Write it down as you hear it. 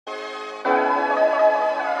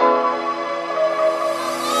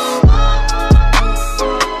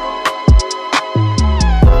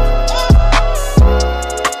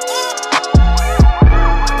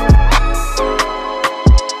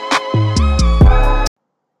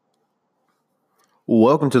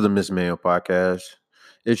Welcome to the Miss Mayo podcast.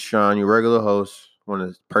 It's Sean, your regular host. I want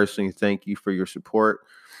to personally thank you for your support.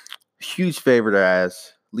 Huge favor to ask: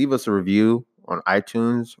 leave us a review on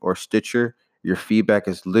iTunes or Stitcher. Your feedback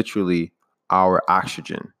is literally our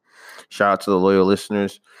oxygen. Shout out to the loyal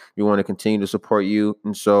listeners. We want to continue to support you.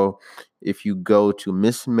 And so if you go to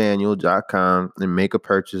missmanual.com and make a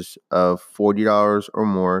purchase of $40 or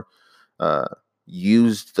more, uh,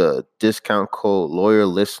 use the discount code lawyer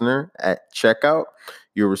listener at checkout.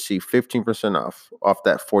 You'll receive 15% off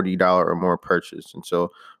that $40 or more purchase. And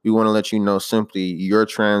so we want to let you know simply your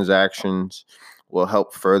transactions will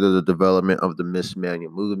help further the development of the Miss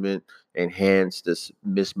Manual movement, enhance this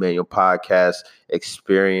Miss Manual podcast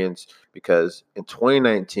experience, because in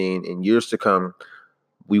 2019 and years to come,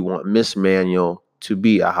 we want Miss Manual to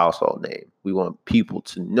be a household name. We want people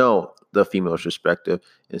to know the female's perspective.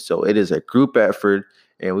 And so it is a group effort,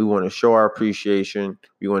 and we want to show our appreciation.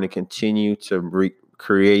 We want to continue to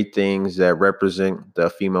create things that represent the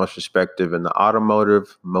female's perspective in the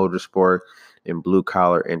automotive, motorsport, and blue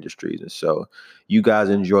collar industries. And so you guys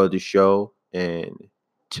enjoy the show, and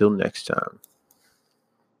till next time.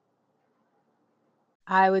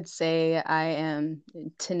 I would say I am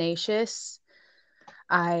tenacious.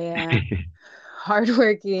 I am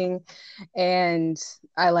hardworking, and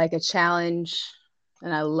I like a challenge,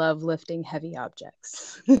 and I love lifting heavy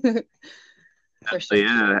objects. For So sure.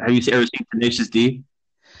 yeah, have you ever seen Tenacious D?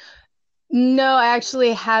 No, I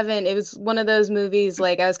actually haven't. It was one of those movies,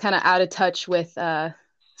 like I was kind of out of touch with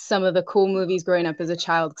some of the cool movies growing up as a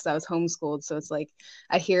child because I was homeschooled. So it's like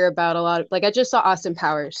I hear about a lot of, like I just saw Austin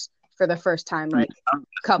Powers for the first time like a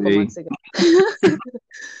couple months ago.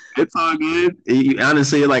 It's all good.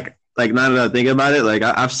 Honestly, like now that I think about it, like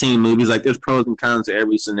I've seen movies, like there's pros and cons to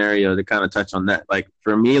every scenario to kind of touch on that. Like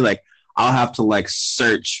for me, like I'll have to like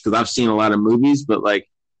search because I've seen a lot of movies, but like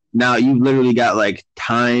now you've literally got like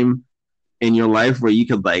time in your life where you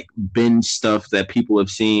could like binge stuff that people have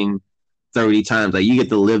seen 30 times. Like you get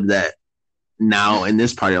to live that now in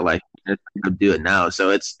this part of your life. You do it now. So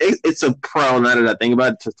it's a pro now that I think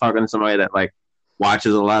about it, just talking to somebody that like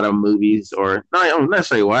watches a lot of movies, or no, I don't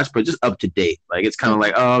necessarily watch, but just up to date. Like it's kind of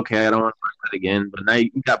like, oh, okay, I don't want to watch that again. But now you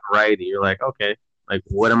got variety. You're like, okay, like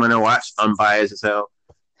what am I gonna watch? Unbiased as hell.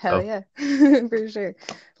 Hell So yeah. For sure.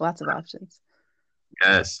 Lots of options.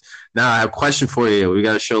 yes. Now I have a question for you. We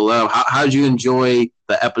got to show love. How did you enjoy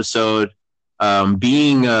the episode?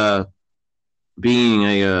 Being a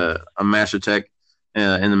master tech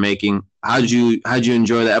in the making. How'd you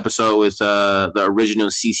enjoy the episode with the original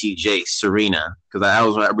CCJ Serena? Because that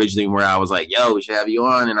was originally where I was like, yo, we should have you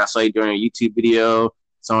on, and I saw you during a YouTube video,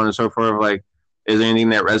 so on and so forth. Like, is there anything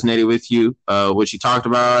that resonated with you? What you talked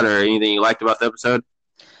about, or anything you liked about the episode?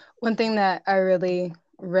 One thing that I really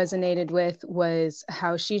resonated with was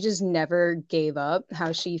how she just never gave up,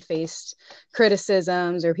 how she faced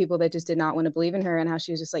criticisms or people that just did not want to believe in her, and how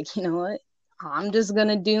she was just like, you know what? I'm just going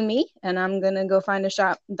to do me, and I'm going to go find a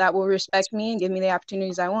shop that will respect me and give me the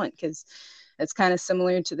opportunities I want, because it's kind of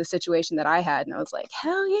similar to the situation that I had. And I was like,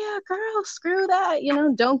 hell yeah, girl, screw that.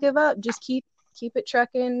 Don't give up. Just keep it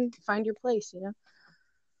trucking, find your place,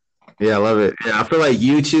 Yeah, I love it. Yeah, I feel like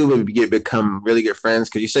you two would become really good friends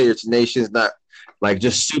because you say you're tenacious, not like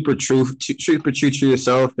just super true to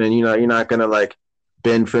yourself, and you're not gonna like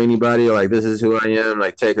bend for anybody. Or, like this is who I am.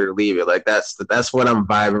 Like take it or leave it. Like that's what I'm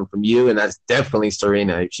vibing from you, and that's definitely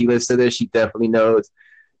Serena. If she listens to this, she definitely knows.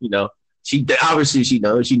 You know, obviously she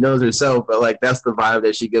knows herself, but like that's the vibe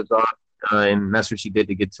that she gives off, and that's what she did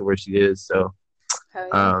to get to where she is. So, Hell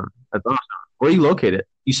yeah. that's awesome. Where are you located?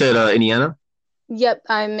 You said Indiana. Yep,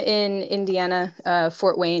 I'm in Indiana,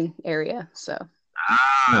 Fort Wayne area. So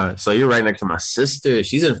Ah, so you're right next to my sister.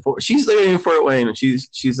 She's living in Fort Wayne, and she's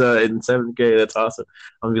in seventh grade. That's awesome.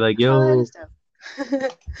 I'm gonna be like, oh, that yo, is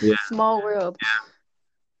dope. yeah, Small world.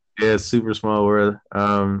 yeah, super small world.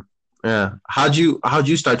 Yeah. How'd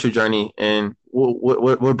you start your journey, and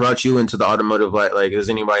what brought you into the automotive light? Like, is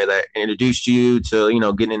anybody that introduced you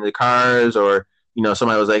to getting into cars, or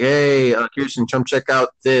somebody was like, hey, Kirsten, come check out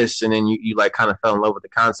this, and then you like kind of fell in love with the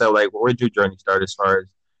concept. Like, where'd your journey start as far as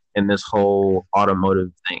in this whole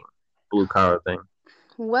automotive thing, blue collar thing?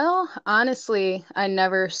 Well, honestly, I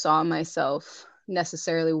never saw myself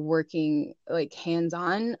necessarily working like hands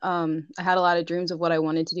on. I had a lot of dreams of what I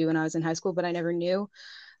wanted to do when I was in high school, but I never knew.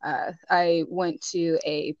 I went to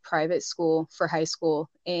a private school for high school,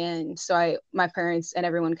 and so my parents and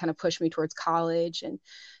everyone kind of pushed me towards college and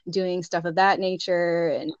doing stuff of that nature.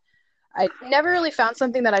 And I never really found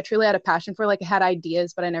something that I truly had a passion for. Like I had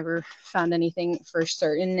ideas, but I never found anything for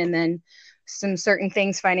certain. And then some certain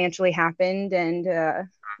things financially happened, and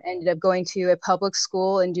I ended up going to a public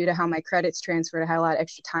school, and due to how my credits transferred, I had a lot of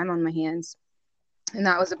extra time on my hands. And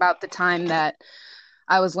that was about the time that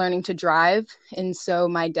I was learning to drive. And so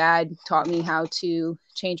my dad taught me how to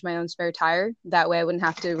change my own spare tire. That way I wouldn't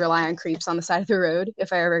have to rely on creeps on the side of the road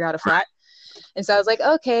if I ever got a flat. And so I was like,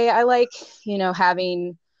 okay, I like,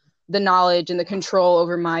 having the knowledge and the control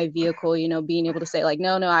over my vehicle, being able to say like,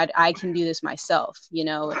 no, I can do this myself,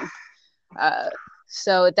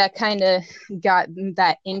 so that kind of got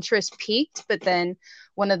that interest peaked. But then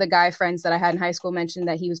one of the guy friends that I had in high school mentioned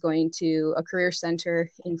that he was going to a career center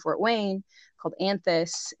in Fort Wayne called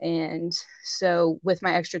Anthus. And so with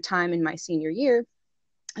my extra time in my senior year,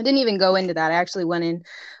 I didn't even go into that. I actually went in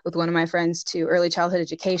with one of my friends to early childhood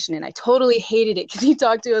education, and I totally hated it because he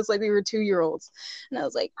talked to us like we were 2-year-olds. And I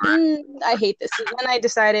was like, I hate this. And then I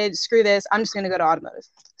decided, screw this, I'm just going to go to automotive.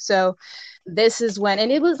 So this is when, and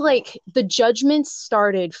it was like the judgments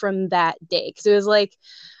started from that day. Because it was like,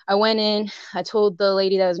 I went in, I told the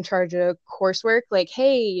lady that was in charge of coursework, like,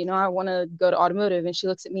 hey, I want to go to automotive. And she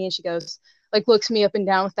looks at me and she goes, like, looks me up and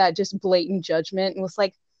down with that just blatant judgment and was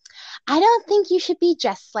like, I don't think you should be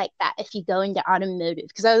dressed like that if you go into automotive.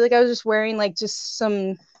 Because I was just wearing like just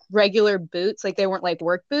some regular boots. Like they weren't like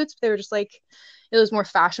work boots, but they were just like, it was more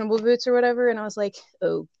fashionable boots or whatever. And I was like,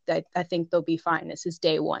 oh, I think they'll be fine. This is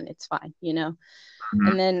day one. It's fine, Mm-hmm.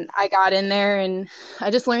 And then I got in there and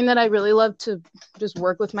I just learned that I really love to just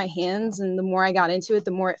work with my hands. And the more I got into it,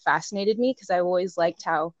 the more it fascinated me, because I always liked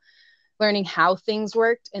learning how things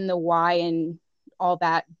worked and the why and all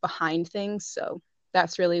that behind things. So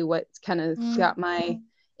that's really what kind of got my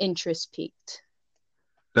interest peaked.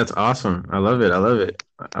 That's awesome. I love it.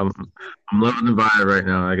 I'm loving the vibe right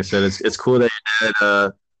now. Like I said, it's cool that your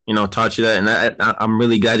dad, taught you that, and I'm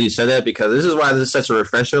really glad you said that, because this is why this is such a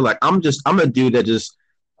refresher. Like I'm a dude that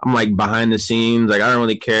I'm like behind the scenes. Like I don't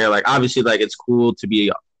really care. Like obviously, like it's cool to be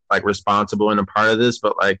like responsible and a part of this,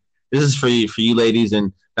 but like this is for you ladies,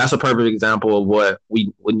 and that's a perfect example of what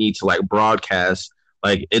we would need to like broadcast.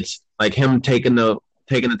 Like it's like him taking the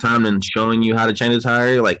time and showing you how to change a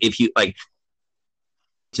tire. Like if you like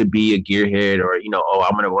to be a gearhead or,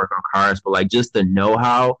 I'm going to work on cars, but like just the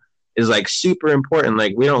know-how is like super important.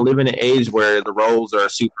 Like we don't live in an age where the roles are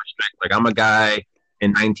super strict. Like I'm a guy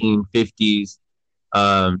in 1950s,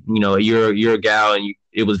 you're a gal, and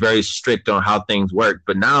it was very strict on how things work.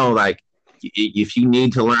 But now, like if you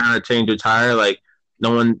need to learn how to change a tire, like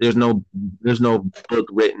there's no book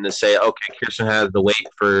written to say, okay, Kirsten has the weight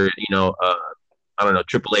for, I don't know,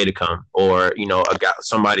 AAA to come, or,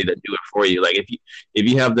 somebody to do it for you. Like if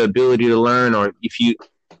you have the ability to learn, or if you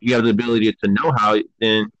have the ability to know how,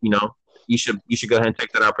 then, you should go ahead and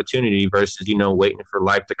take that opportunity versus, waiting for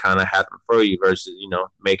life to kind of happen for you versus,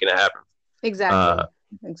 making it happen. Exactly.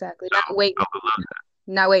 Exactly.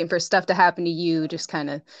 Not waiting for stuff to happen to you, just kind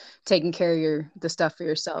of taking care of the stuff for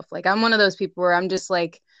yourself. Like I'm one of those people where I'm just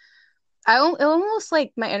like, I almost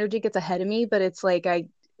like my energy gets ahead of me, but it's like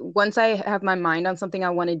once I have my mind on something I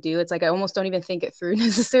want to do, it's like I almost don't even think it through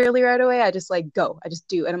necessarily right away. I just like go, I just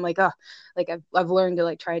do, and I'm like, oh, like I've learned to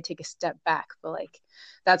like try to take a step back. But like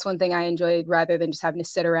that's one thing I enjoyed, rather than just having to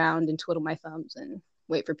sit around and twiddle my thumbs and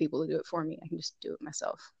wait for people to do it for me. I can just do it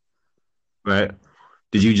myself. Right.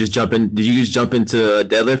 Did you just jump into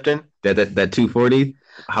deadlifting? That 240?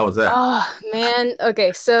 How was that? Oh man.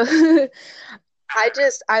 Okay, so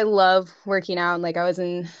I love working out. Like I was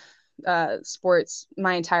in sports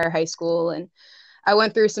my entire high school, and I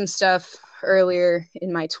went through some stuff earlier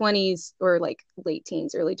in my 20s, or like late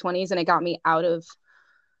teens, early 20s, and it got me out of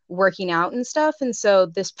working out and stuff. And so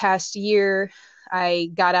this past year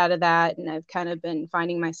I got out of that, and I've kind of been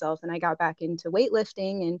finding myself, and I got back into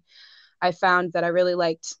weightlifting, and I found that I really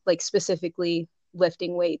liked like specifically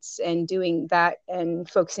lifting weights and doing that and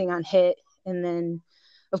focusing on HIIT. And then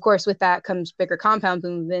of course, with that comes bigger compound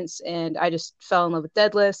movements. And I just fell in love with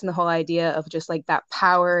deadlifts and the whole idea of just like that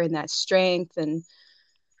power and that strength and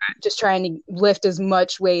just trying to lift as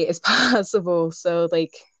much weight as possible. So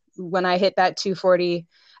like when I hit that 240,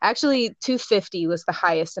 actually 250 was the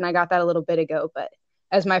highest. And I got that a little bit ago. But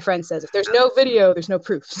as my friend says, if there's no video, there's no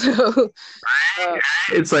proof. So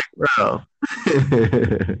it's like, bro.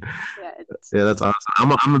 Yeah, that's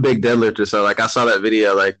awesome. I'm a big deadlifter. So like I saw that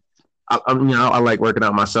video, like, I like working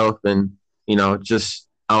out myself, and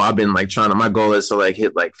I've been like my goal is to like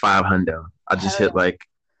hit like 500. I just hit like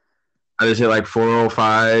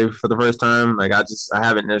 405 for the first time. Like I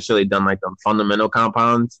haven't necessarily done like the fundamental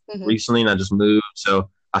compounds recently, and I just moved. So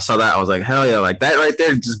I saw that, I was like, hell yeah, like that right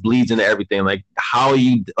there just bleeds into everything. Like how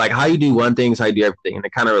you do one thing is how you do everything, and I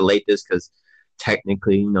kind of relate this because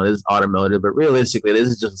technically, you know, this is automotive, but realistically, this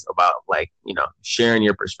is just about like, you know, sharing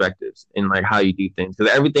your perspectives and like how you do things.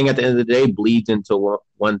 Because everything at the end of the day bleeds into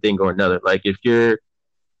one thing or another. Like if you're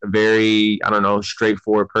a very, I don't know,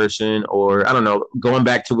 straightforward person, or I don't know, going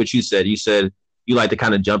back to what you said you like to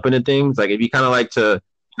kind of jump into things. Like if you kind of like to,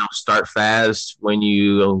 you know, start fast when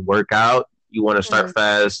you work out, you want to start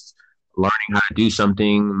fast learning how to do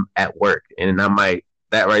something at work. And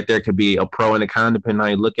that right there could be a pro and a con depending on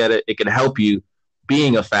how you look at it. It could help you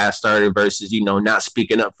being a fast starter versus, you know, not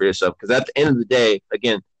speaking up for yourself. Because at the end of the day,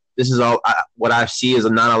 again, this is all what I see is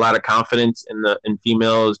not a lot of confidence in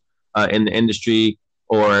females in the industry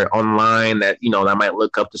or online that, you know, that might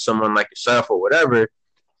look up to someone like yourself or whatever.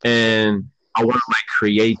 And I want to like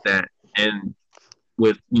create that. And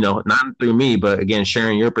with, you know, not through me, but again,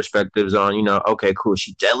 sharing your perspectives on, you know, okay, cool,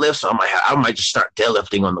 she deadlifts, so I might just start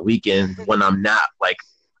deadlifting on the weekend when I'm not like,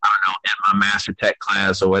 I don't know, in my master tech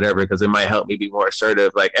class or whatever, because it might help me be more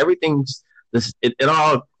assertive. Like everything's this, it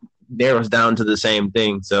all narrows down to the same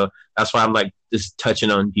thing. So that's why I'm like just touching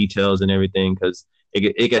on details and everything, because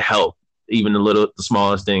it could help even the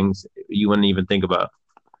smallest things you wouldn't even think about.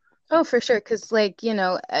 Oh, for sure. Because like, you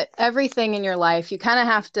know, everything in your life, you kind of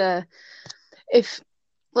have to, if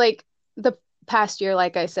like the past year,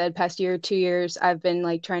 like I said, past year, 2 years, I've been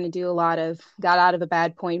like trying to got out of a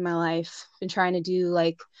bad point in my life, been trying to do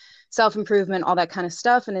like self-improvement, all that kind of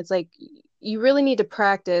stuff. And it's like, you really need to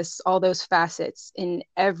practice all those facets in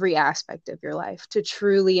every aspect of your life to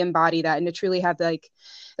truly embody that and to truly have like,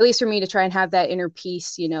 at least for me, to try and have that inner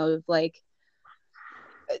peace, you know, of like,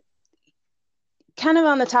 kind of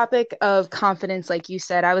on the topic of confidence, like you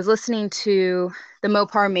said, I was listening to the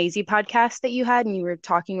Mopar Maisie podcast that you had, and you were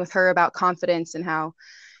talking with her about confidence and how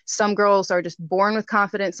some girls are just born with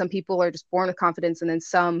confidence. Some people are just born with confidence, and then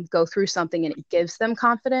some go through something and it gives them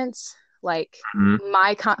confidence. Like all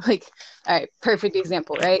right, perfect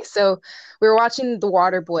example, right? So we were watching The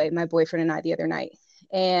Water Boy, my boyfriend and I, the other night.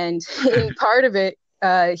 And in part of it,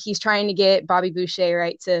 he's trying to get Bobby Boucher,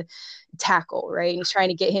 right, to tackle, right? And he's trying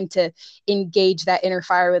to get him to engage that inner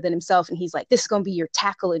fire within himself. And he's like, this is going to be your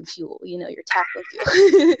tackling fuel, you know, your tackling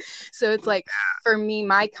fuel. So it's like, for me,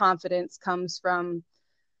 my confidence comes from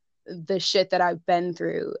the shit that I've been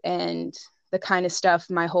through and the kind of stuff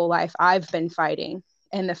my whole life I've been fighting.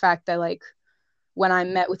 And the fact that like, when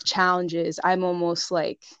I'm met with challenges, I'm almost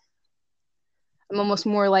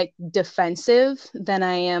more like defensive than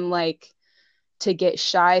I am like to get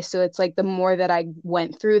shy. So it's like the more that I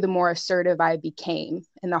went through, the more assertive I became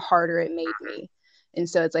and the harder it made me. And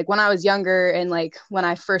so it's like when I was younger and like when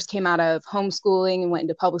I first came out of homeschooling and went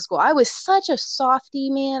into public school, I was such a softie,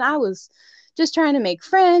 man. I was just trying to make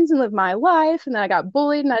friends and live my life. And then I got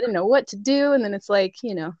bullied and I didn't know what to do. And then it's like,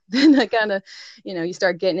 you know, then I kind of, you know, you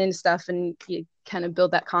start getting into stuff and you kind of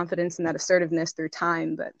build that confidence and that assertiveness through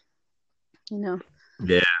time. But, you know.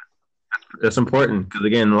 Yeah. That's important because,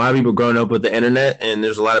 again, a lot of people growing up with the internet, and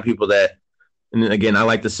there's a lot of people that, and again, I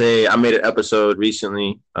like to say, I made an episode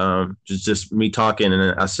recently, just me talking,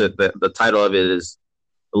 and I said that the title of it is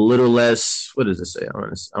a little less, what does it say? I'm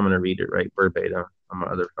going to read it right verbatim on my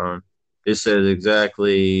other phone. It says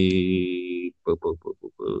exactly, what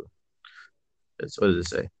does it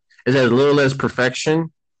say? It says a little less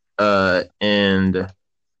perfection, and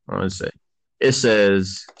what does it say? It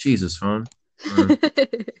says, Jesus, phone.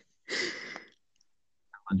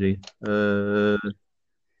 Okay,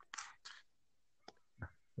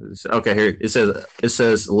 here it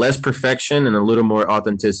says less perfection and a little more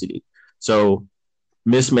authenticity. So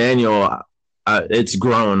Miss Manual, it's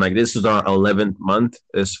grown. Like this is our 11th month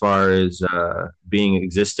as far as being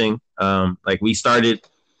existing. Like we started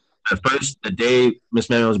the day Miss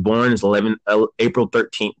Manual was born is April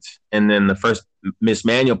 13th, and then the first Miss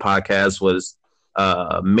Manual podcast was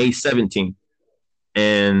May 17th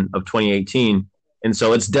of 2018. And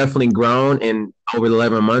so it's definitely grown in over the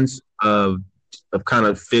 11 months of kind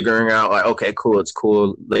of figuring out like, okay, cool. It's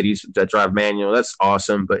cool. Ladies that drive manual. That's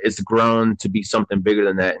awesome. But it's grown to be something bigger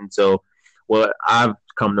than that. And so what I've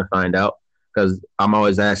come to find out, because I'm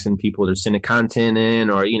always asking people to send the content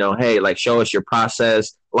in or, you know, hey, like show us your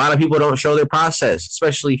process. A lot of people don't show their process,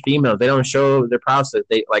 especially females. They don't show their process.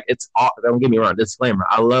 They like, don't get me wrong. Disclaimer.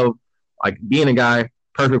 I love like being a guy.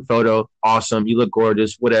 Perfect photo, awesome, you look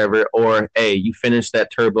gorgeous, whatever. Or, hey, you finished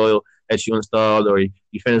that turbo that you installed, or you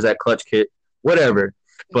finished that clutch kit, whatever.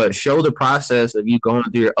 But show the process of you going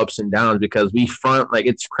through your ups and downs, because we front like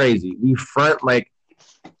it's crazy. We front like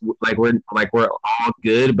we're all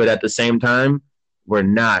good, but at the same time, we're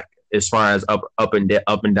not as far as up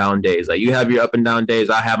and down days. Like you have your up and down days,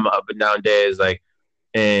 I have my up and down days. Like,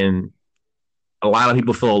 and a lot of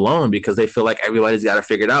people feel alone because they feel like everybody's got to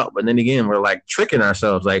figure it out. But then again, we're like tricking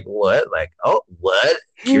ourselves. Like, what? Like, oh, what?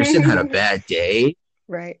 Kirsten had a bad day.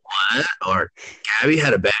 Right. What? Or Gabby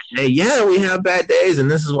had a bad day. Yeah, we have bad days. And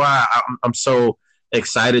this is why I'm so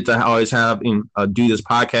excited to always have do this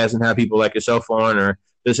podcast and have people like yourself on, or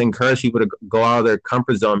just encourage people to go out of their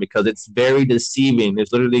comfort zone, because it's very deceiving.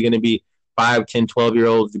 There's literally going to be 5, 10,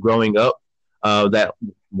 12-year-olds growing up that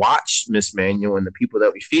watch Miss Manual and the people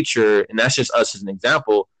that we feature, and that's just us as an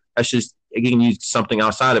example. That's just, you can use something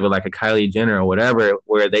outside of it, like a Kylie Jenner or whatever,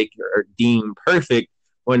 where they are deemed perfect,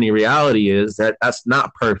 when the reality is that that's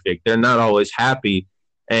not perfect. They're not always happy,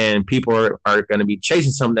 and people are going to be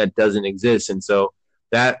chasing something that doesn't exist. And so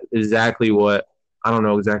that is exactly what, I don't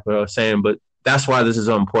know exactly what I was saying, but that's why this is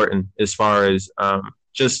so important, as far as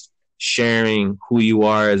just sharing who you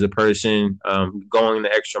are as a person, going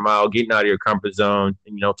the extra mile, getting out of your comfort zone,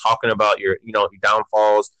 and, talking about your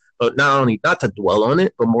downfalls, but not to dwell on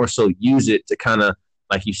it, but more so use it to kind of,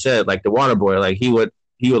 like you said, like the water boy, like he would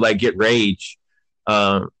like get rage.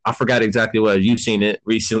 I forgot exactly what, you've seen it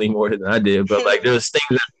recently more than I did, but like there was things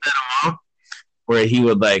that set him off where he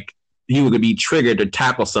would be triggered to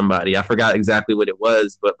tackle somebody. I forgot exactly what it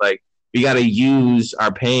was, but like, we got to use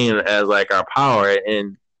our pain as like our power,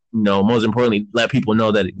 and most importantly, let people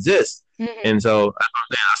know that it exists. Mm-hmm. And so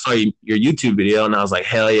I saw your YouTube video, and I was like,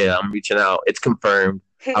 hell yeah, I'm reaching out. It's confirmed.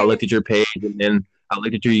 I looked at your page, and then I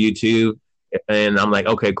looked at your YouTube, and I'm like,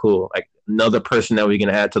 okay, cool. Like, another person that we can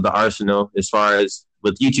add to the arsenal as far as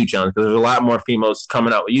with YouTube channels, because there's a lot more females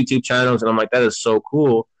coming out with YouTube channels, and I'm like, that is so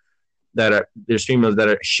cool that there's females that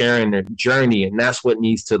are sharing their journey, and that's what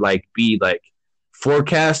needs to like be like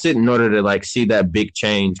forecasted in order to like see that big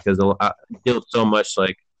change, because I feel so much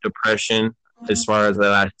like depression as far as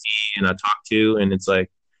that I see and I talk to, and it's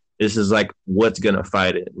like, this is like what's gonna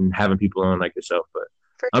fight it, and having people on like yourself. But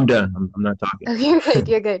I'm done. I'm not talking. Oh,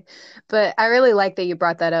 you're good. But I really like that you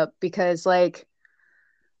brought that up, because like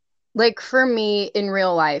for me in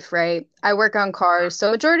real life, right? I work on cars,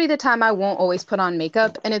 so majority of the time I won't always put on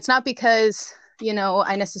makeup, and it's not because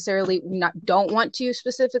I necessarily don't want to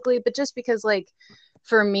specifically, but just because like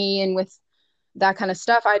for me and with that kind of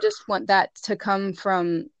stuff, I just want that to come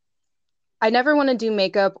from, I never want to do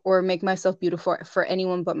makeup or make myself beautiful for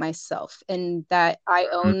anyone but myself, and that I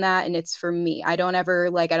own that, and it's for me. I don't ever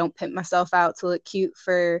I don't pimp myself out to look cute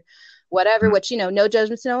for whatever, which, no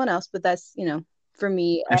judgment to no one else, but that's, for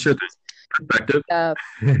me. Sure, perspective.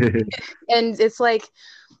 And it's like,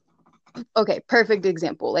 okay, perfect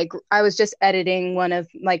example. Like, I was just editing one of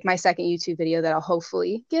like my second YouTube video that I'll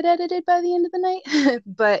hopefully get edited by the end of the night.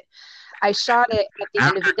 But I shot it at the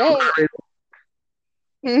end of the day.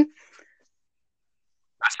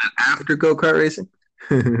 I said after go-kart racing?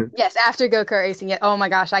 Yes, after go-kart racing. Yeah. Oh my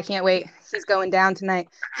gosh, I can't wait. He's going down tonight.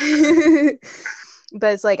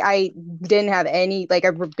 But it's like, I didn't have any, like,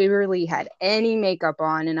 I barely had any makeup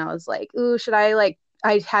on, and I was like, ooh, should I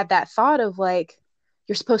I had that thought of like,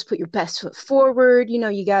 you're supposed to put your best foot forward.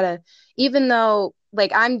 You gotta, even though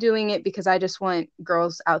like I'm doing it because I just want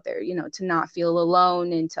girls out there, to not feel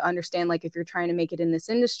alone, and to understand, like, if you're trying to make it in this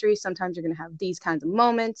industry, sometimes you're going to have these kinds of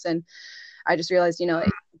moments. And I just realized,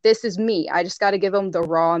 this is me. I just got to give them the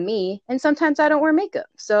raw me. And sometimes I don't wear makeup.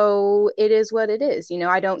 So it is what it is.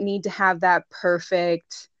 I don't need to have that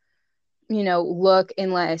perfect, look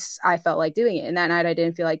unless I felt like doing it. And that night I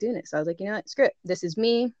didn't feel like doing it. So I was like, what, screw it. This is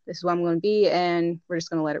me. This is what I'm going to be. And we're just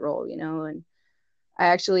going to let it roll, And I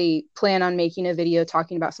actually plan on making a video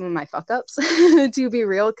talking about some of my fuck ups, to be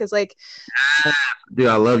real. Cause like, dude,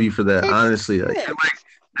 I love you for that. Honestly, like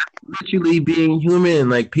literally being human,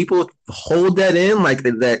 like people hold that in like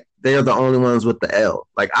that they're the only ones with the L.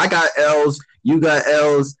 Like, I got L's, you got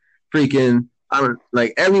L's, freaking, I don't,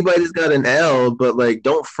 like, everybody's got an L, but like,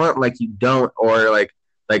 don't front like you don't, or like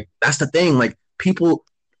that's the thing. Like, people,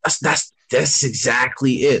 that's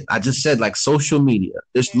exactly it. I just said, like, social media.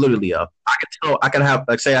 There's literally I can have,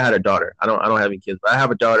 like, say I had a daughter. I don't have any kids, but I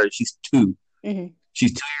have a daughter. She's 2. Mm-hmm.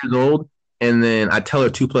 She's 2 years old, and then I tell her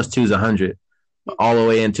 2 + 2 is 100. All the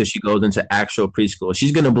way until she goes into actual preschool.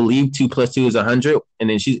 She's gonna believe 2 + 2 is 100, and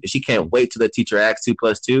then she can't wait till the teacher asks 2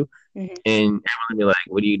 + 2, and everyone will be like,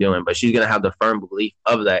 "What are you doing?" But she's gonna have the firm belief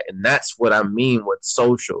of that, and that's what I mean with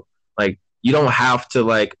social. Like, you don't have to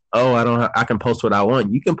like, oh, I can post what I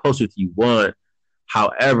want. You can post what you want.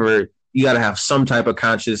 However, you got to have some type of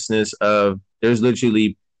consciousness of there's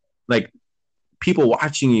literally like people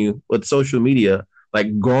watching you with social media.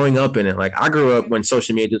 Like, growing up in it. Like, I grew up when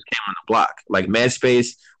social media just came on the block. Like,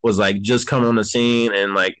 MySpace was like just coming on the scene,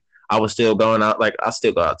 and like I was still going out. Like, I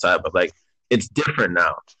still go outside, but like it's different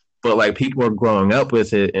now. But like, people are growing up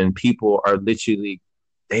with it, and people are literally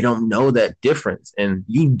they don't know that difference. And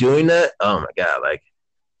you doing that, oh my God, like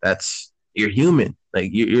you're human. Like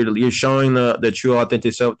you're showing the true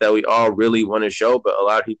authentic self that we all really want to show, but a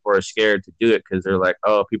lot of people are scared to do it because they're like,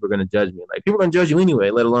 oh, people are going to judge me. Like people are going to judge you anyway,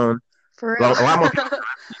 let alone For real. a lot more people,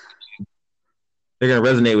 they're going to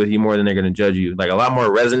resonate with you more than they're going to judge you. Like a lot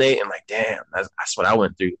more resonate and like, damn, that's what I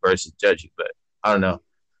went through versus judge you. But I don't know.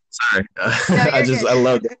 Sorry. No, I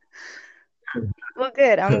love it. Well,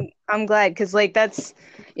 good. I'm glad because like that's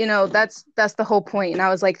the whole point. And I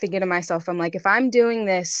was like thinking to myself, I'm like, if I'm doing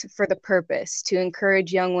this for the purpose to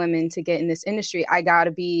encourage young women to get in this industry, I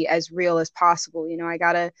gotta be as real as possible. I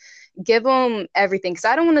gotta give them everything because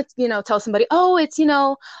I don't want to tell somebody, oh, it's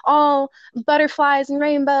all butterflies and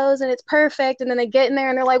rainbows and it's perfect, and then they get in there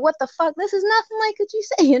and they're like, what the fuck, this is nothing like what you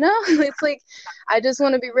say. It's like I just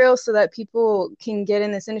want to be real so that people can get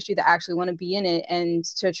in this industry that actually want to be in it, and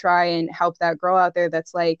to try and help that girl out there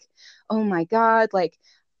that's like, oh my God, like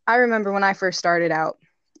I remember when I first started out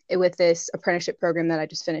with this apprenticeship program that I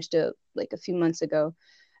just finished a few months ago.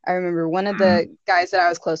 I remember one of the guys that I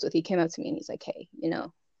was close with, he came up to me and he's like, hey,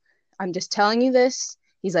 I'm just telling you this.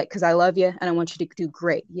 He's like, because I love you and I want you to do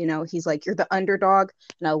great. He's like, you're the underdog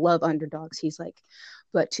and I love underdogs. He's like,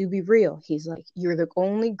 but to be real, he's like, you're the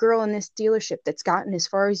only girl in this dealership that's gotten as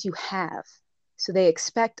far as you have. So they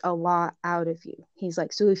expect a lot out of you. He's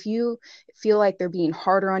like, so if you feel like they're being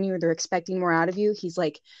harder on you or they're expecting more out of you, he's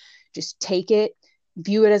like, just take it,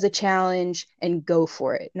 view it as a challenge and go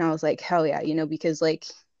for it. And I was like, hell yeah, because like,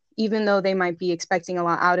 even though they might be expecting a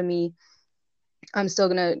lot out of me, I'm still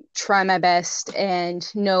going to try my best and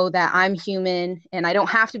know that I'm human and I don't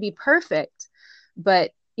have to be perfect.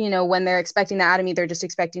 But, when they're expecting that out of me, they're just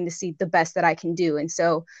expecting to see the best that I can do. And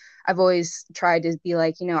so I've always tried to be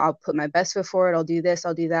like, I'll put my best foot forward. I'll do this,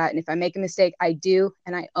 I'll do that. And if I make a mistake, I do,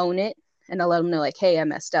 and I own it. And I let them know like, hey, I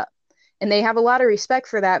messed up. And they have a lot of respect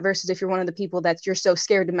for that versus if you're one of the people that you're so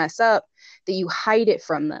scared to mess up that you hide it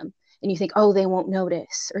from them. And you think, oh, they won't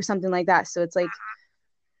notice or something like that. So it's like,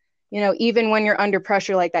 even when you're under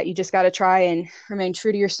pressure like that, you just got to try and remain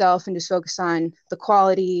true to yourself and just focus on the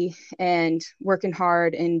quality and working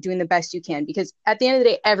hard and doing the best you can. Because at the end of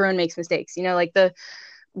the day, everyone makes mistakes. Like the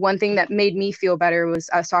one thing that made me feel better was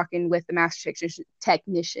I was talking with the master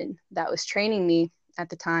technician that was training me at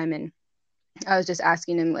the time. And I was just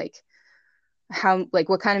asking him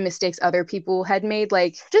what kind of mistakes other people had made,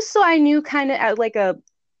 just so I knew kind of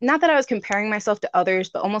not that I was comparing myself to others,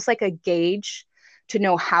 but almost like a gauge to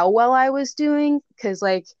know how well I was doing. Cause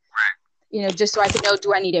just so I could know,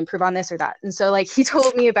 do I need to improve on this or that? And so he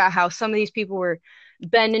told me about how some of these people were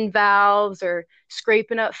bending valves or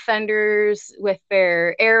scraping up fenders with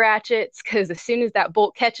their air ratchets. Cause as soon as that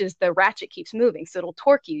bolt catches, the ratchet keeps moving. So it'll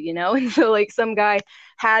torque you, And so some guy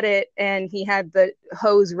had it and he had the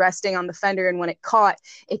hose resting on the fender. And when it caught,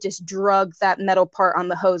 it just drug that metal part on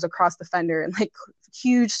the hose across the fender and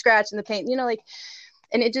huge scratch in the paint,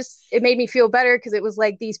 and it made me feel better because it was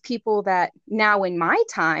these people that now in my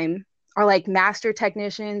time are master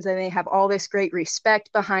technicians and they have all this great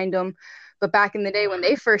respect behind them. But back in the day when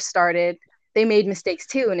they first started, they made mistakes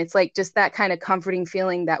too. And it's just that kind of comforting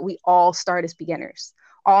feeling that we all start as beginners.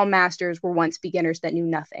 All masters were once beginners that knew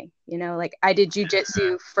nothing. I did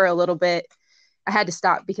jujitsu for a little bit. I had to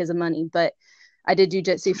stop because of money, but I did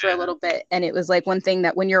jujitsu for a little bit. And it was one thing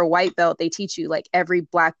that when you're a white belt, they teach you every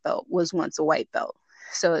black belt was once a white belt.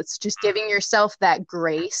 So it's just giving yourself that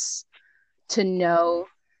grace to know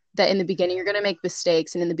that in the beginning you're going to make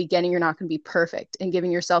mistakes and in the beginning you're not going to be perfect, and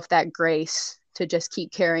giving yourself that grace to just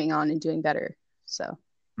keep carrying on and doing better. So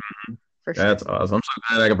for sure. That's awesome. I'm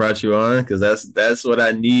so glad I brought you on because that's what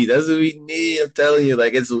I need. That's what we need. I'm telling you,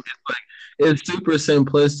 it's super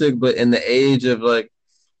simplistic, but in the age of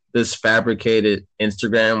this fabricated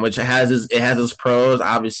Instagram, which it has its pros.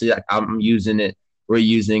 Obviously, I'm using it. We're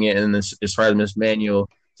using it in this as far as Miss Manual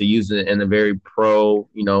to use it in a very pro,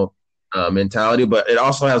 mentality, but it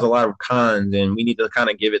also has a lot of cons, and we need to kind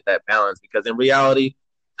of give it that balance because in reality,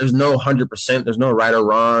 there's no 100%. There's no right or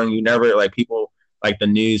wrong. You never people the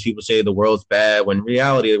news. People say the world's bad when in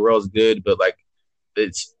reality the world's good, but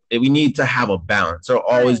we need to have a balance. There'll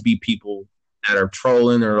always be people that are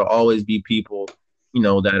trolling. There'll always be people,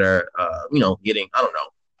 that are, getting, I don't know,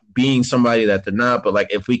 being somebody that they're not. But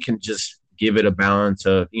if we can just give it a balance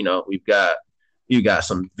of, you've got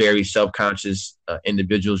some very self-conscious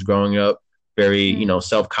individuals growing up, very,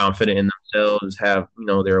 self-confident in themselves, have,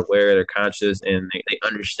 they're aware, they're conscious, and they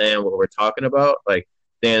understand what we're talking about.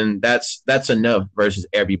 Then that's enough versus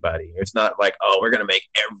everybody. It's not oh, we're going to make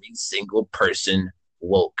every single person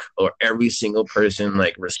woke or every single person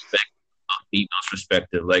respect upbeat, most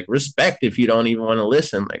respective. Like respect if you don't even want to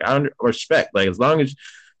listen. Like I don't respect. Like as long as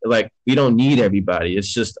like we don't need everybody.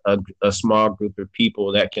 It's just a small group of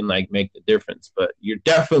people that can like make the difference. But you're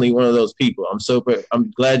definitely one of those people.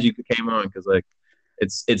 I'm glad you came on because like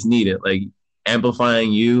it's needed. Like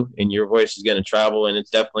amplifying you and your voice is gonna travel and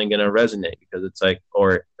it's definitely gonna resonate because it's like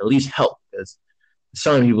or at least help because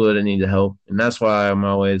some people that need to help and that's why I'm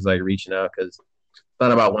always like reaching out because it's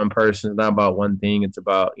not about one person, it's not about one thing. It's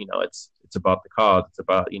about it's about the cause. It's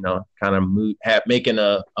about kind of making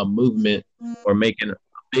a movement or making a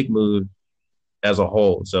big move as a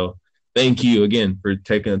whole. So thank you again for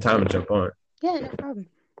taking the time to jump on. Yeah, no problem.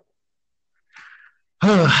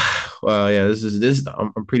 Well, yeah, this.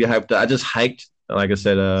 I'm pretty hyped up. I just hiked, like I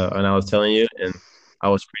said, and I was telling you, and I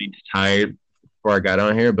was pretty tired before I got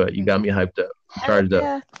on here, but you got me hyped up, charged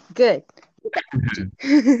up. Good.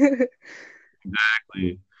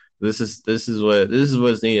 Exactly. This is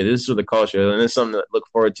what's needed. This is what the culture, and it's something to look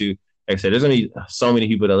forward to. Like I said, there's gonna be so many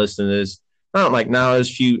people that listen to this. Not like now, there's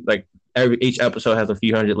few like each episode has a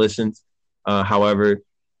few hundred listens. However,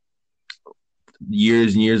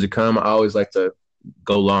 years and years to come, I always like to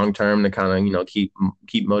go long term to kind of keep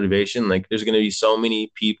motivation. Like there's going to be so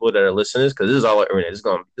many people that are listening because this is all this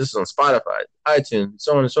is on Spotify, iTunes,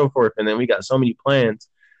 so on and so forth. And then we got so many plans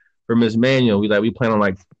for Miss Manual. We plan on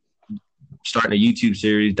like starting a YouTube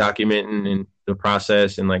series documenting and the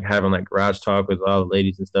process and like having like garage talk with all the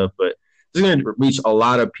ladies and stuff. But it's going to reach a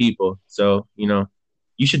lot of people. So you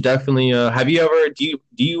should definitely have you ever do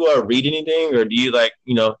you read anything or do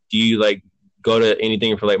you go to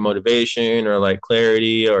anything for like motivation or like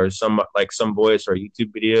clarity or some voice or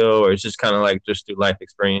YouTube video, or it's just kind of like just through life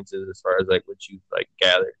experiences as far as like what you like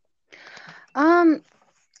gathered?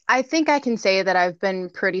 I think I can say that I've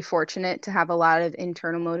been pretty fortunate to have a lot of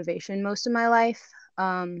internal motivation most of my life.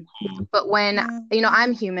 But when,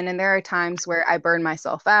 I'm human and there are times where I burn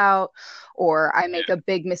myself out or I make a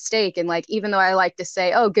big mistake. And like, even though I like to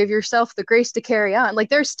say, oh, give yourself the grace to carry on, like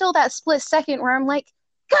there's still that split second where I'm like,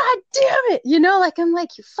 God damn it, like I'm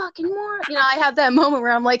like, you fucking moron. I have that moment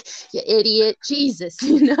where I'm like, you idiot, Jesus,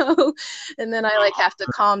 and then I like have to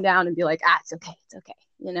calm down and be like, it's okay,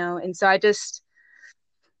 and so I just,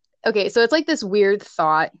 okay, so it's like this weird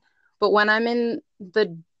thought, but when I'm in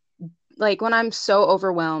when I'm so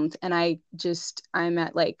overwhelmed and I'm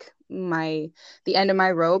at like the end of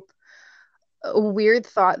my rope, a weird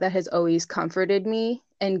thought that has always comforted me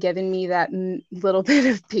and given me that little bit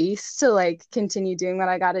of peace to like continue doing what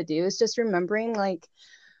I got to do is just remembering like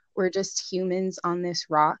we're just humans on this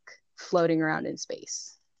rock floating around in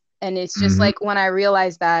space. And it's just like when I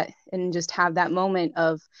realize that and just have that moment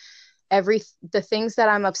of the things that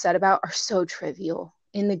I'm upset about are so trivial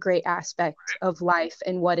in the great aspect of life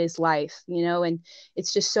and what is life, and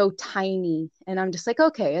it's just so tiny. And I'm just like,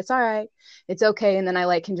 okay, it's all right. It's okay. And then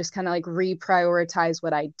I can just kind of like reprioritize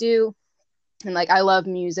what I do. And like, I love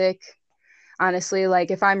music, honestly.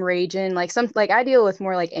 Like if I'm raging, I deal with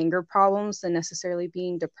more like anger problems than necessarily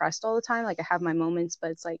being depressed all the time. Like I have my moments,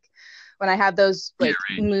 but it's like when I have those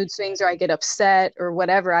mood swings or I get upset or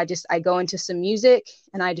whatever, I go into some music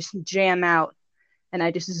and I just jam out and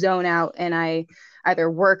I just zone out and I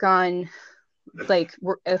either work on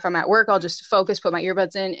if I'm at work, I'll just focus, put my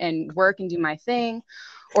earbuds in and work and do my thing,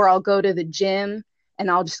 or I'll go to the gym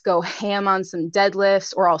and I'll just go ham on some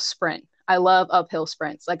deadlifts, or I'll sprint. I love uphill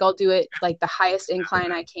sprints. Like I'll do it like the highest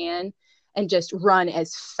incline I can and just run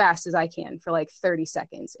as fast as I can for like 30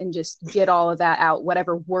 seconds and just get all of that out,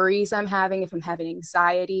 whatever worries I'm having, if I'm having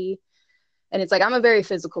anxiety. And it's like, I'm a very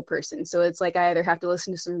physical person. So it's like, I either have to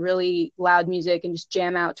listen to some really loud music and just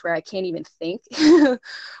jam out to where I can't even think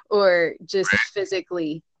or just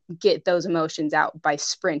physically get those emotions out by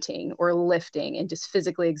sprinting or lifting and just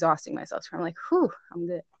physically exhausting myself. So I'm like, whew, I'm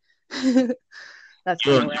good. That's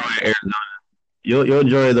you'll enjoy Arizona. You'll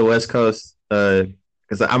enjoy the West Coast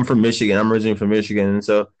because I'm from Michigan. I'm originally from Michigan, and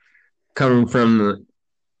so coming from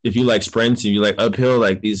if you like sprints, if you like uphill,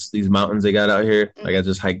 like these mountains they got out here, like I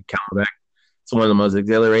just hiked Camelback. It's one of the most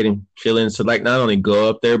exhilarating feelings. So like not only go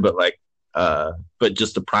up there, but like but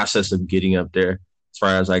just the process of getting up there, as far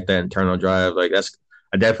as like that internal drive, like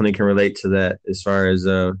I definitely can relate to that as far as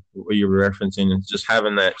what you were referencing. It's just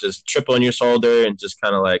having that just chip on your shoulder and just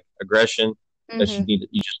kind of like aggression that you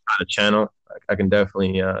just try to channel. Like, I can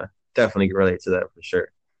definitely relate to that for sure.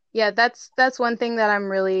 Yeah, that's one thing that I'm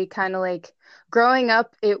really kind of like growing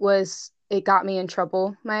up. It got me in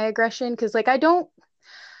trouble, my aggression, because like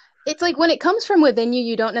it's like when it comes from within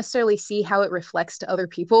you don't necessarily see how it reflects to other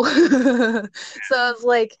people. So it's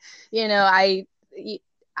like,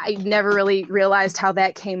 I never really realized how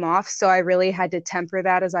that came off. So I really had to temper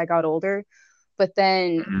that as I got older. But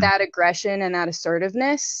then that aggression and that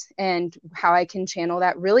assertiveness and how I can channel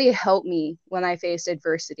that really helped me when I faced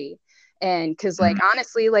adversity. And because, like,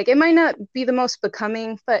 honestly, like, it might not be the most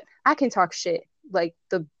becoming, but I can talk shit like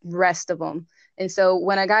the rest of them. And so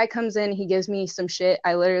when a guy comes in, he gives me some shit,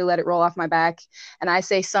 I literally let it roll off my back, and I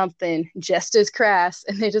say something just as crass,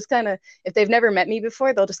 and they just kind of, if they've never met me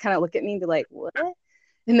before, they'll just kind of look at me and be like, what?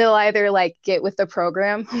 And they'll either like get with the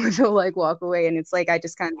program or they'll like walk away. And it's like, I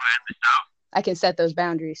just kind of, I can set those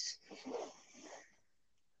boundaries.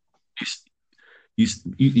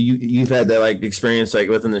 You've had that like experience like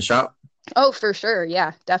within the shop? Oh, for sure.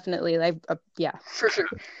 Yeah, definitely. Like, yeah, for sure.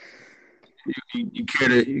 You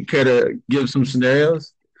care to give some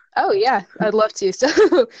scenarios? Oh yeah, I'd love to. So,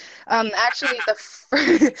 actually,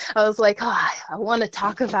 I was like, oh, I want to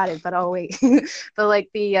talk about it, but I'll wait. But like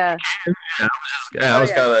the, I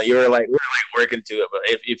was kind of, we were like working to it, but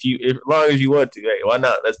if as long as you want to, hey, why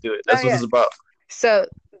not? Let's do it. That's what it's about. So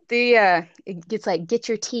the it's like, get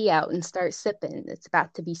your tea out and start sipping. It's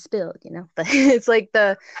about to be spilled, you know. But it's like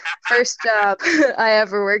the first job I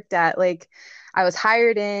ever worked at. Like, I was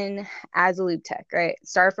hired in as a lube tech, right?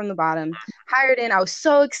 Started from the bottom, hired in. I was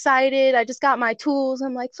so excited. I just got my tools.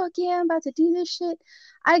 I'm like, fuck yeah, I'm about to do this shit.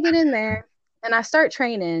 I get in there and I start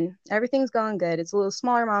training. Everything's going good. It's a little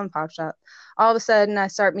smaller mom and pop shop. All of a sudden, I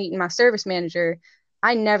start meeting my service manager.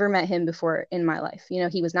 I never met him before in my life. You know,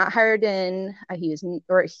 he was not hired in. He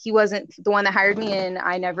wasn't the one that hired me in.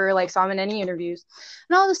 I never like saw him in any interviews.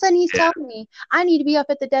 And all of a sudden, he's telling me I need to be up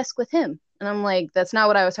at the desk with him. And I'm like, that's not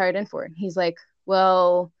what I was hired in for. And he's like,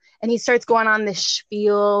 well, and he starts going on this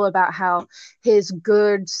spiel about how his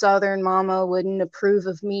good Southern mama wouldn't approve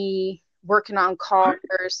of me working on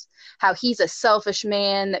cars, how he's a selfish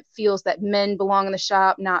man that feels that men belong in the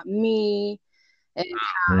shop, not me. And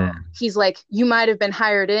how he's like, you might have been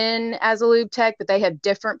hired in as a lube tech, but they have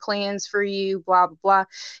different plans for you, blah, blah, blah.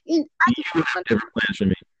 And you have different plans for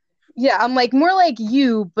me. Yeah, I'm like, more like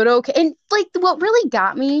you, but okay. And like, what really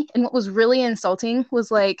got me and what was really insulting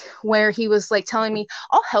was like where he was like telling me,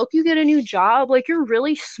 I'll help you get a new job. Like, you're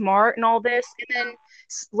really smart and all this. And then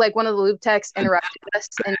like one of the lube techs interrupted us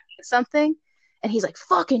and said something. And he's like,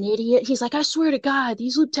 fucking idiot. He's like, I swear to God,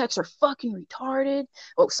 these lube techs are fucking retarded.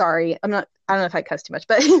 Oh, sorry. I don't know if I cuss too much,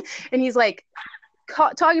 but, and he's like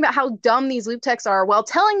talking about how dumb these lube techs are while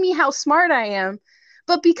telling me how smart I am.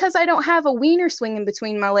 But because I don't have a wiener swinging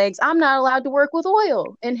between my legs, I'm not allowed to work with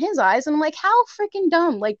oil in his eyes. And I'm like, how freaking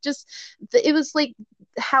dumb. Like, it was like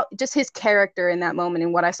how just his character in that moment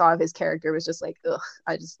and what I saw of his character was just like, ugh,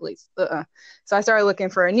 I just like, So I started looking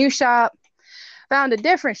for a new shop, found a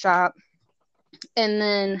different shop. And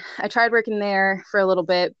then I tried working there for a little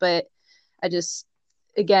bit, but I just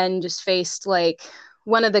faced like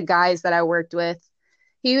one of the guys that I worked with.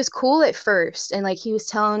 He was cool at first. And like, he was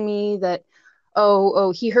telling me that,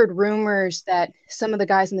 oh, he heard rumors that some of the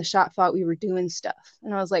guys in the shop thought we were doing stuff.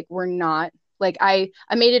 And I was like, we're not. Like, I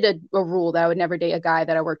made it a rule that I would never date a guy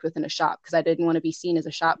that I worked with in a shop because I didn't want to be seen as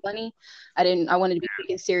a shop bunny. I wanted to be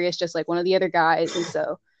taken serious just like one of the other guys. And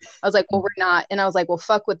so I was like, well, we're not. And I was like, well,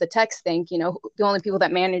 fuck what the techs think. You know, the only people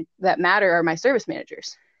that matter are my service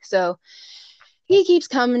managers. So he keeps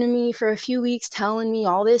coming to me for a few weeks telling me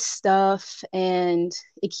all this stuff, and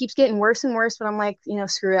it keeps getting worse and worse. But I'm like, you know,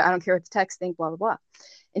 screw it. I don't care what the techs think, blah, blah, blah.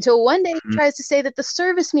 Until one day he tries to say that the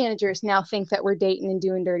service managers now think that we're dating and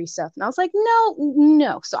doing dirty stuff. And I was like,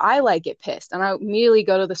 no. So I like get pissed. And I immediately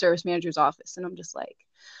go to the service manager's office. And I'm just like,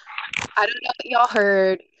 I don't know what y'all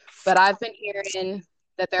heard, but I've been hearing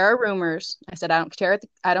that there are rumors. I said, I don't care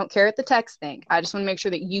what the techs think. I just want to make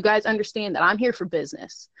sure that you guys understand that I'm here for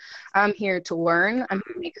business. I'm here to learn. I'm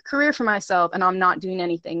here to make a career for myself, and I'm not doing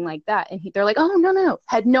anything like that. And they're like, oh, no.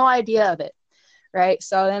 Had no idea of it, right?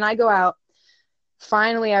 So then I go out.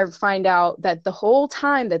 Finally, I find out that the whole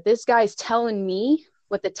time that this guy's telling me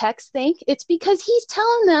what the techs think, it's because he's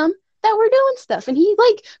telling them that we're doing stuff. And he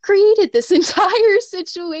like created this entire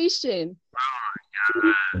situation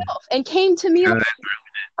and came to me like,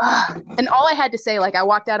 and all I had to say, like, I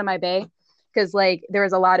walked out of my bay because like there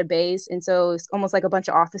was a lot of bays, and so it's almost like a bunch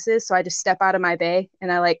of offices. So I just step out of my bay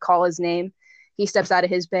and I like call his name. He steps out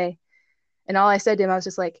of his bay, and all I said to him, I was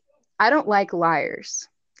just like, I don't like liars.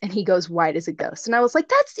 And he goes white as a ghost. And I was like,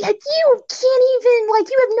 you can't even, like,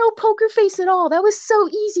 you have no poker face at all. That was so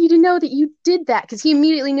easy to know that you did that, because he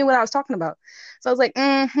immediately knew what I was talking about. So I was like,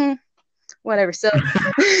 whatever. So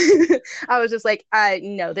I was just like,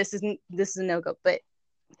 no, this is a no-go. But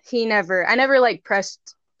I never like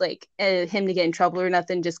pressed like him to get in trouble or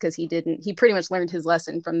nothing, just because he pretty much learned his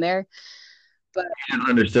lesson from there. But he didn't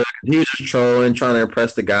understand he was just trolling, trying to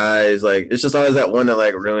impress the guys. Like it's just always that one that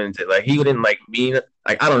like ruins it. Like he wouldn't like mean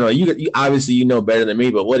like I don't know. You obviously you know better than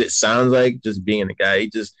me, but what it sounds like just being the guy.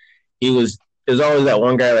 He was. There's always that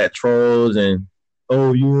one guy that trolls and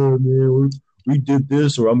oh yeah man we did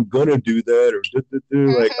this or I'm gonna do that or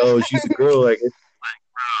like oh she's a girl like it's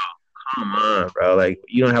come on bro like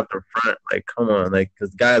you don't have to front like come on like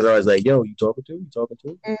because guys are always like yo you talking to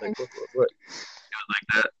like what like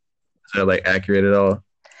that is that like accurate at all?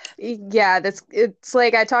 Yeah, it's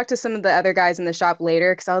like I talked to some of the other guys in the shop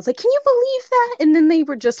later because I was like, "Can you believe that?" And then they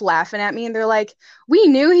were just laughing at me and they're like, "We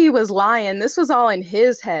knew he was lying. This was all in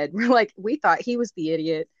his head." We're like, "We thought he was the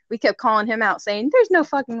idiot." We kept calling him out saying, "There's no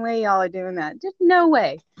fucking way y'all are doing that. Just no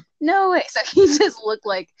way. No way." So he just looked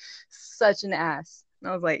like such an ass.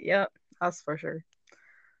 And I was like, "Yep, that's for sure."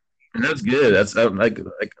 And that's good. That's like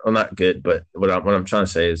well, not good, but what I'm trying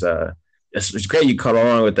to say is it's great you caught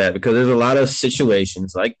along with that because there's a lot of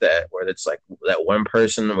situations like that where it's like that one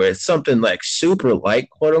person where it's something like super like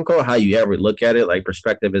quote unquote how you ever look at it like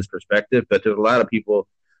perspective is perspective, but there's a lot of people,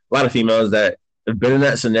 a lot of females that have been in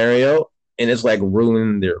that scenario and it's like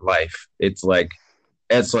ruined their life. It's like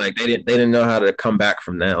they didn't know how to come back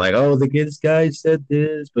from that. Like oh this guy said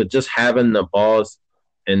this, but just having the balls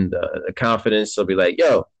and the confidence to be like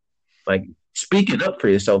yo like speaking up for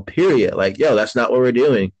yourself period like yo that's not what we're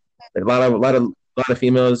doing. Like a lot of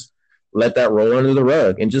females let that roll under the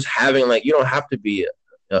rug, and just having like you don't have to be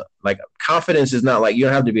like confidence is not like you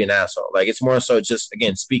don't have to be an asshole. Like it's more so just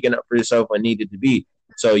again speaking up for yourself when needed to be.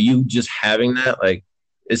 So you just having that like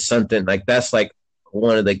is something like that's like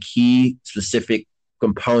one of the key specific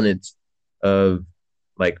components of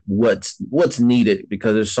like what's needed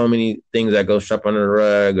because there's so many things that go swept under the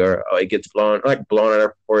rug or it gets blown out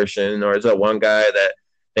of proportion or is that one guy that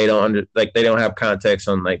they don't have context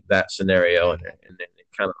on like that scenario and then it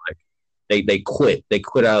kind of like they quit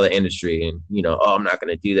out of the industry and you know oh I'm not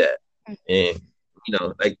going to do that and you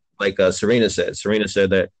know like Serena said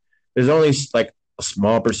that there's only like a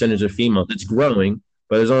small percentage of females it's growing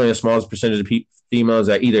but there's only a small percentage of females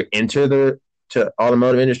that either enter the to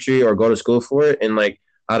automotive industry or go to school for it and like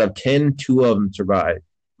out of 10 2 of them survive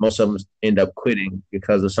most of them end up quitting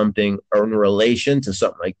because of something or in relation to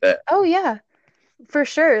something like that. Oh yeah, for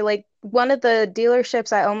sure. Like one of the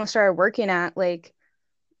dealerships I almost started working at, like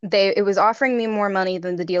it was offering me more money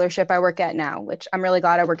than the dealership I work at now, which I'm really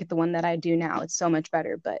glad I work at the one that I do now. It's so much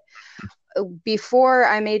better. But before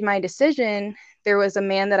I made my decision, there was a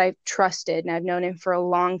man that I trusted and I've known him for a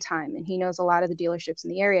long time. And he knows a lot of the dealerships in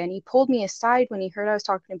the area. And he pulled me aside when he heard I was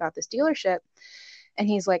talking about this dealership. And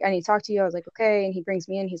he's like, "I need to talk to you." I was like, "Okay." And he brings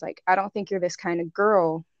me in. He's like, "I don't think you're this kind of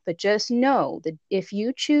girl, but just know that if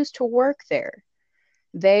you choose to work there,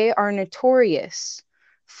 they are notorious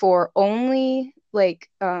for only like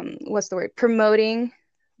what's the word, promoting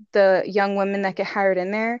the young women that get hired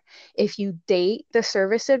in there if you date the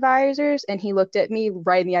service advisors." And he looked at me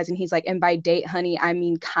right in the eyes and he's like, "And by date, honey, I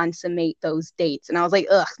mean consummate those dates." And I was like,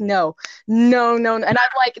 "Ugh, no, no, no." And I'm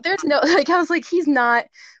like, there's no, like, I was like, he's not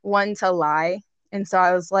one to lie. And so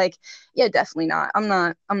I was like, "Yeah, definitely not. I'm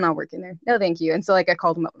not working there. No, thank you." And so like I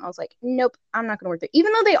called him up and I was like, "Nope, I'm not going to work there."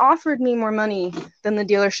 Even though they offered me more money than the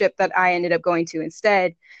dealership that I ended up going to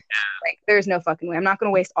instead, like there's no fucking way. I'm not going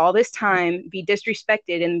to waste all this time, be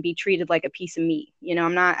disrespected and be treated like a piece of meat. You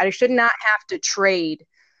know, I should not have to trade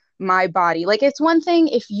my body. Like it's one thing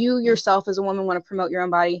if you yourself as a woman want to promote your own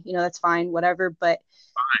body, you know, that's fine, whatever. But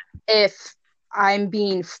if I'm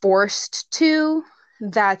being forced to,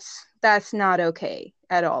 that's not okay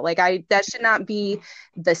at all. Like that should not be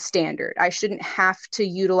the standard. I shouldn't have to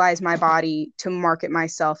utilize my body to market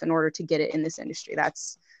myself in order to get it in this industry.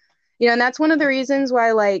 That's, you know, and that's one of the reasons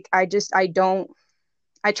why like I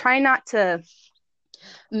try not to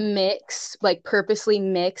purposely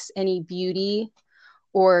mix any beauty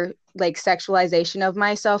or like sexualization of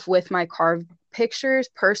myself with my carved pictures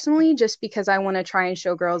personally, just because I want to try and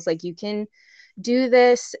show girls like you can do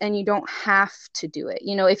this and you don't have to do it.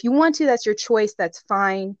 You know, if you want to, that's your choice, that's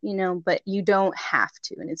fine, you know, but you don't have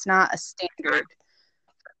to, and it's not a standard.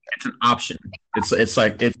 It's an option. It's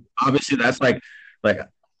like it's obviously that's like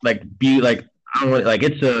be like I don't want like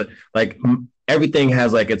it's a like everything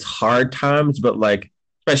has like its hard times, but like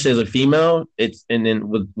especially as a female, it's and then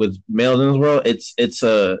with males in this world, it's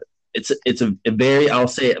a very I'll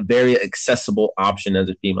say a very accessible option as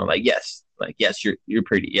a female. Like yes, you're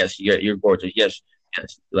pretty. Yes, you're gorgeous. Yes,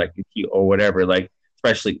 like you're cute or whatever. Like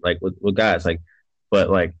especially like with guys. Like, but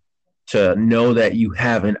like to know that you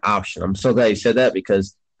have an option. I'm so glad you said that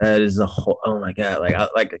because that is a whole. Oh my god!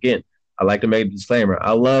 Like again, I like to make a disclaimer.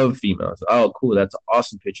 I love females. Oh, cool. That's an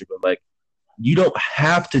awesome picture. But like you don't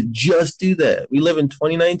have to just do that. We live in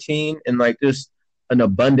 2019 and like there's an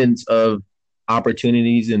abundance of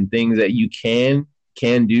opportunities and things that you can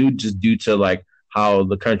do just due to like how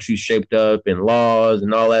the country's shaped up and laws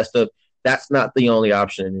and all that stuff. That's not the only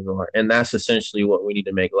option anymore. And that's essentially what we need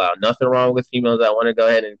to make loud. Nothing wrong with females that want to go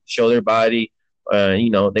ahead and show their body.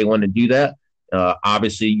 They want to do that.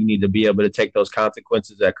 Obviously, you need to be able to take those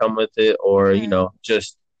consequences that come with it, or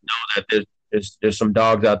just know that there's some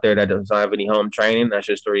dogs out there that don't have any home training. That's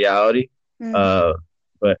just the reality. But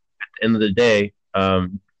at the end of the day,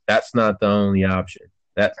 that's not the only option.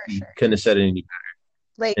 That you couldn't have said it any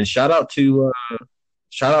better. And shout out to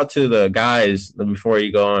the guys before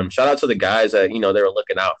you go on. Shout out to the guys that they were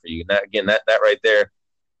looking out for you. And that right there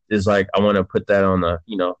is like, I want to put that on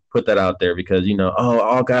put that out there because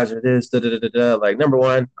all guys are this. Da, da, da, da, da. Like, number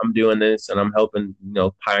one, I'm doing this and I'm helping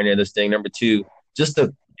pioneer this thing. Number two,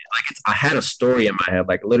 I had a story in my head,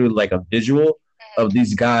 like literally like a visual of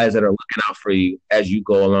these guys that are looking out for you as you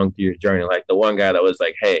go along through your journey. Like the one guy that was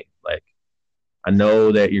like, hey, like, I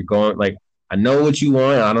know that you're going, like, I know what you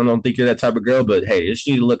want. I don't think you're that type of girl, but hey, just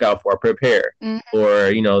need to look out for, prepare.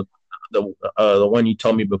 Or, the one you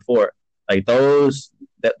told me before, like those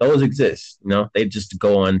exist, they just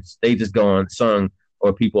go unsung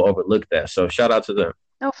or people overlook that. So shout out to them.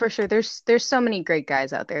 Oh, for sure. There's so many great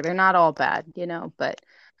guys out there. They're not all bad, but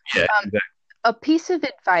yeah, exactly. A piece of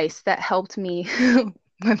advice that helped me,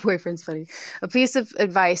 my boyfriend's funny, a piece of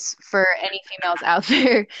advice for any females out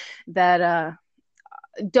there that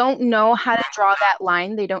don't know how to draw that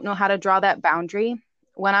line. They don't know how to draw that boundary.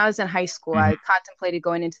 When I was in high school, I contemplated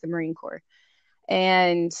going into the Marine Corps.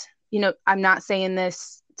 And, I'm not saying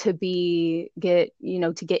this to get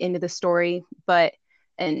into the story,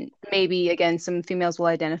 and maybe, again, some females will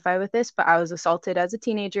identify with this, but I was assaulted as a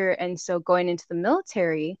teenager. And so going into the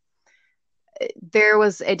military, there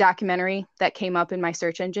was a documentary that came up in my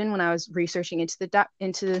search engine when I was researching into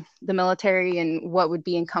the military and what would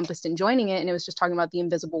be encompassed in joining it. And it was just talking about the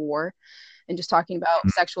invisible war and just talking about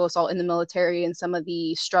sexual assault in the military and some of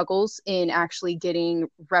the struggles in actually getting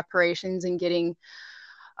reparations and getting,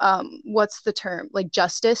 what's the term, like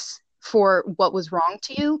justice for what was wrong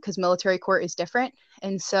to you, because military court is different.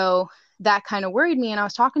 And so that kind of worried me. And I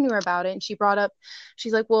was talking to her about it, and she brought up,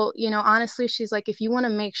 she's like, well, honestly, she's like, if you want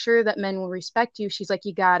to make sure that men will respect you, she's like,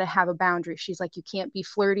 you got to have a boundary. She's like, you can't be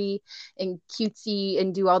flirty and cutesy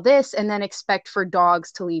and do all this and then expect for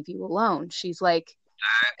dogs to leave you alone. She's like,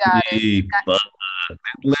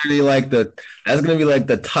 literally like that's gonna be like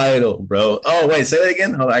the title, bro. Oh wait, say that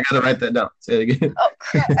again. Hold on, I gotta write that down. Say it again. Oh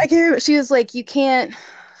crap, I can't remember. She was like, you can't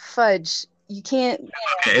fudge. You can't.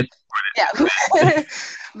 Okay. Yeah.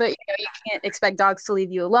 But you can't expect dogs to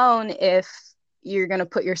leave you alone if you're going to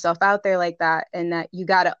put yourself out there like that, and that you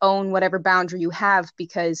got to own whatever boundary you have,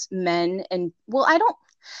 because men and, well,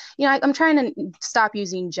 I'm trying to stop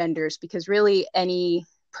using genders, because really any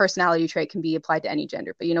personality trait can be applied to any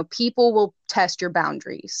gender, but people will test your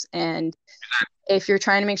boundaries. And if you're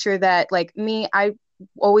trying to make sure that, like me, I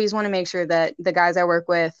always want to make sure that the guys I work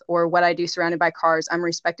with or what I do surrounded by cars, I'm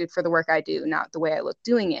respected for the work I do, not the way I look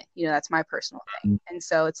doing it. That's my personal thing. And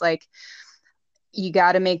so it's like, you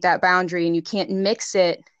got to make that boundary, and you can't mix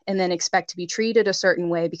it and then expect to be treated a certain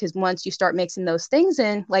way, because once you start mixing those things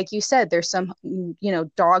in, like you said, there's some,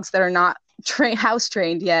 dogs that are not house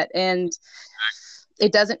trained yet, and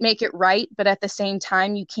it doesn't make it right. But at the same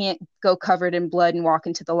time, you can't go covered in blood and walk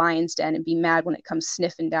into the lion's den and be mad when it comes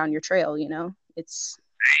sniffing down your trail. It's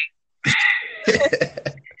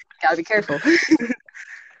gotta be careful.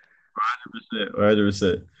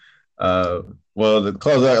 100%. Well, the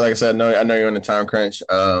close out, like I said, I know you're in a time crunch.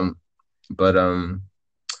 Yeah,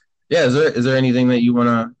 is there anything that you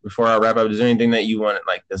wanna, before I wrap up, is there anything that you want,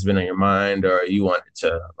 like, that's been on your mind, or you wanted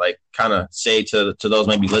to, like, kind of say to those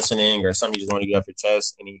maybe listening, or something you just want to get off your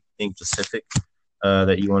chest? Anything specific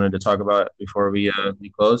that you wanted to talk about before we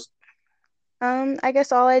close? I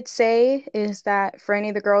guess all I'd say is that for any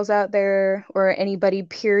of the girls out there, or anybody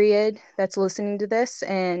period that's listening to this,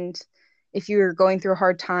 and if you're going through a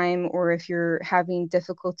hard time, or if you're having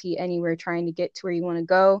difficulty anywhere trying to get to where you want to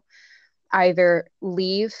go, either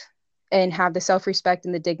leave and have the self-respect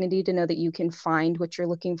and the dignity to know that you can find what you're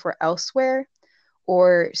looking for elsewhere,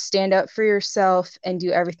 or stand up for yourself and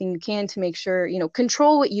do everything you can to make sure,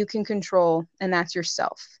 control what you can control, and that's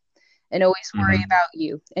yourself. And always worry about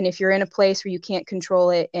you. And if you're in a place where you can't control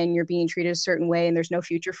it and you're being treated a certain way and there's no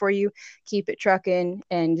future for you, keep it trucking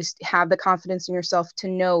and just have the confidence in yourself to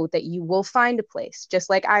know that you will find a place, just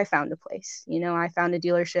like I found a place. I found a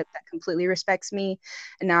dealership that completely respects me,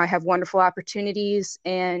 and now I have wonderful opportunities,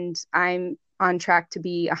 and I'm on track to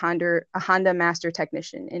be a Honda master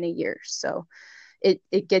technician in a year. So it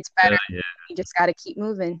gets better. Yeah. You just got to keep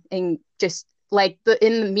moving, and just like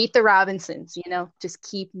in Meet the Robinsons, just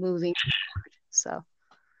keep moving forward. So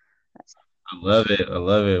I love it. I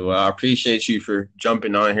love it. Well, I appreciate you for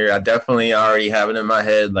jumping on here. I definitely already have it in my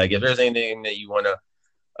head. Like, if there's anything that you want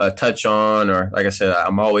to touch on, or like I said,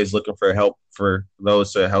 I'm always looking for help for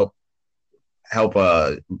those to help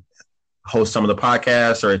host some of the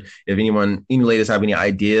podcasts, or if any ladies have any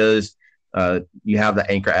ideas, you have the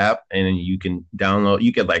Anchor app, and you can download.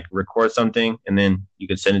 You could like record something, and then you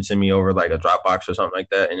could send it to me over like a Dropbox or something like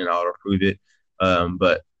that, and then I'll approve it.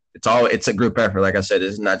 But it's a group effort. Like I said,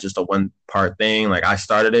 it's not just a one part thing. Like, I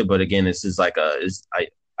started it, but again, this is like I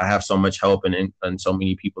have so much help and so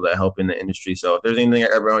many people that help in the industry. So if there's anything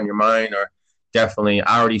ever on your mind, or definitely,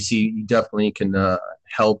 I already see you definitely can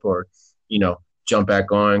help, or jump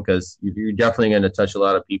back on, because you're definitely going to touch a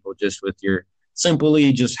lot of people just with your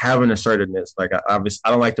simply just having assertiveness. Like, I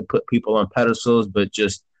don't like to put people on pedestals, but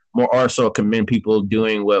just more also commend people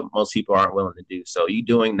doing what most people aren't willing to do. So you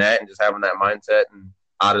doing that and just having that mindset, and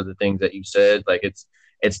out of the things that you said, like,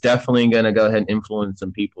 it's definitely going to go ahead and influence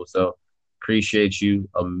some people. So appreciate you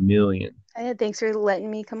a million. Thanks for letting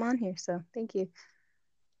me come on here. So thank you.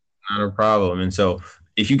 Not a problem. And so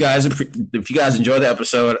if you guys enjoy the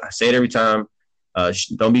episode, I say it every time,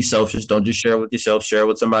 don't be selfish. Don't just share it with yourself. Share it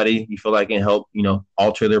with somebody you feel like can help,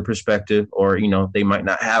 alter their perspective, or, they might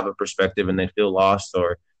not have a perspective and they feel lost,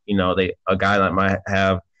 or, a guy that might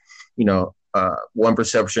have, one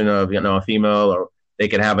perception of, a female, or they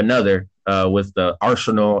could have another, with the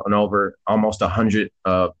arsenal and over almost 100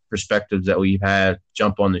 perspectives that we've had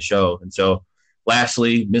jump on the show. And so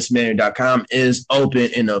lastly, MissManual.com is open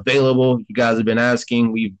and available. You guys have been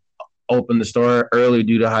asking. We've opened the store early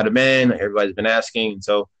due to high demand. Everybody's been asking. And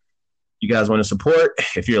so you guys want to support,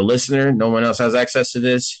 if you're a listener, no one else has access to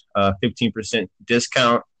this, 15%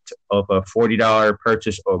 discount of a $40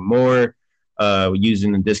 purchase or more,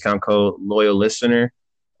 using the discount code Loyal Listener,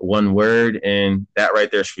 one word. And that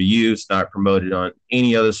right there is for you. It's not promoted on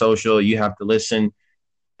any other social. You have to listen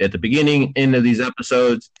at the beginning, end of these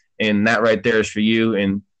episodes, and that right there is for you.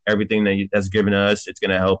 And everything that's given us, it's going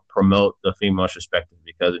to help promote the female perspective,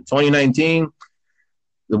 because in 2019,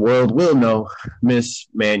 the world will know Miss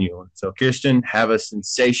Manual. So, Kirsten, have a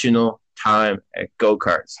sensational time at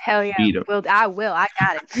go-karts. Hell yeah. Beat 'em. I will. I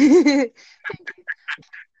got it. Thank you.